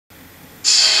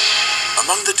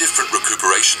Among the different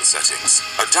recuperation settings,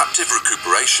 adaptive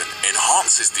recuperation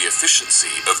enhances the efficiency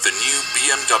of the new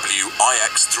BMW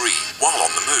iX3 while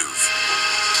on the move.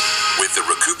 With the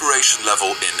recuperation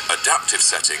level in adaptive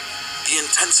setting, the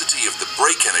intensity of the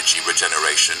brake energy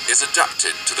regeneration is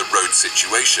adapted to the road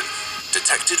situation,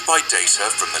 detected by data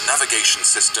from the navigation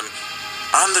system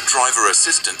and the driver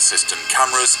assistance system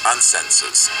cameras and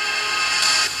sensors.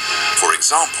 For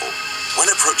example, when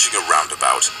approaching a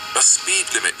roundabout, a speed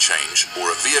limit change,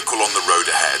 or a vehicle on the road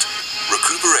ahead,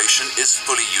 recuperation is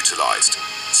fully utilized,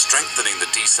 strengthening the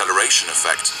deceleration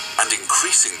effect and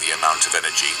increasing the amount of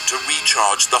energy to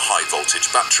recharge the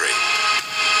high-voltage battery.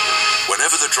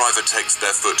 Whenever the driver takes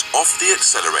their foot off the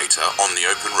accelerator on the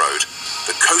open road,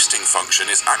 the coasting function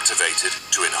is activated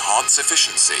to enhance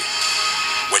efficiency.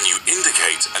 When you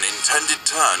indicate an intended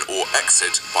turn or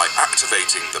exit by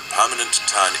activating the permanent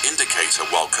turn indicator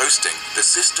while coasting, the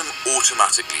system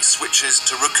automatically switches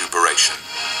to recuperation.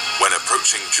 When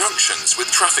approaching junctions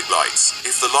with traffic lights,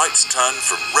 if the lights turn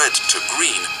from red to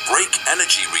green, brake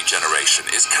energy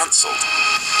regeneration is cancelled.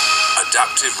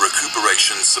 Adaptive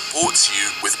recuperation supports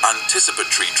you with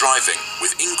anticipatory driving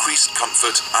with increased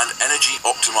comfort and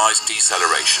energy-optimized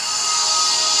deceleration.